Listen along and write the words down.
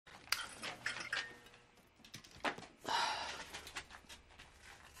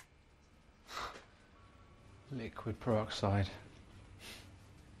Liquid peroxide.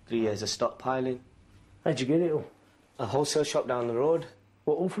 3 years of stockpiling. How'd you get it all? A wholesale shop down the road.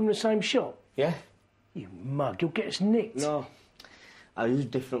 What, all from the same shop? Yeah. You mug, you'll get us nicked. No. I use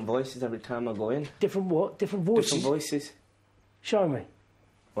different voices every time I go in. Different what? Different voices? Different voices. Show me.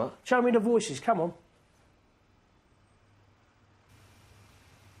 What? Show me the voices, come on.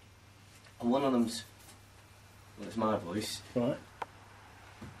 And one of them's... Well, it's my voice. Right.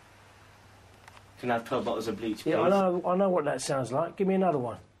 Can I have 12 bottles of bleach, please? Yeah, I know what that sounds like. Give me another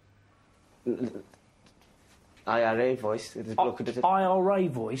one. IRA voice. IRA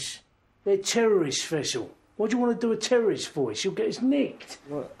voice? They're terrorist vessel. What do you want to do a terrorist voice? You'll get us nicked.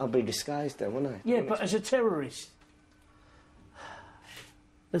 Well, I'll be disguised then, won't I? Yeah, but as a terrorist.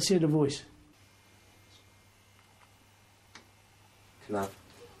 Let's hear the voice. Can I have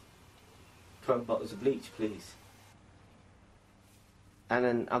 12 bottles of bleach, please? And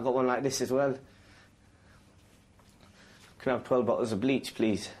then I've got one like this as well. Can I have 12 bottles of bleach,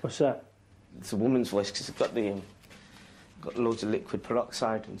 please? What's that? It's a woman's voice because it's got got loads of liquid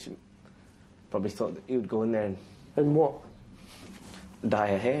peroxide, and she probably thought that he would go in there And what? dye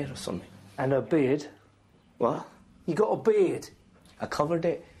her hair or something. And her beard. What? You got a beard? I covered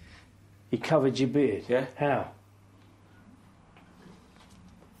it. You covered your beard? Yeah. How?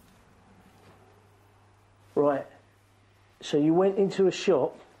 Right. So you went into a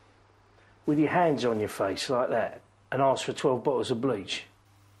shop with your hands on your face like that and asked for 12 bottles of bleach.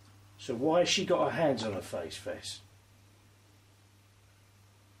 So why has she got her hands on her face, Fess?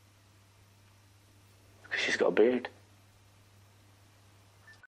 Because she's got a beard.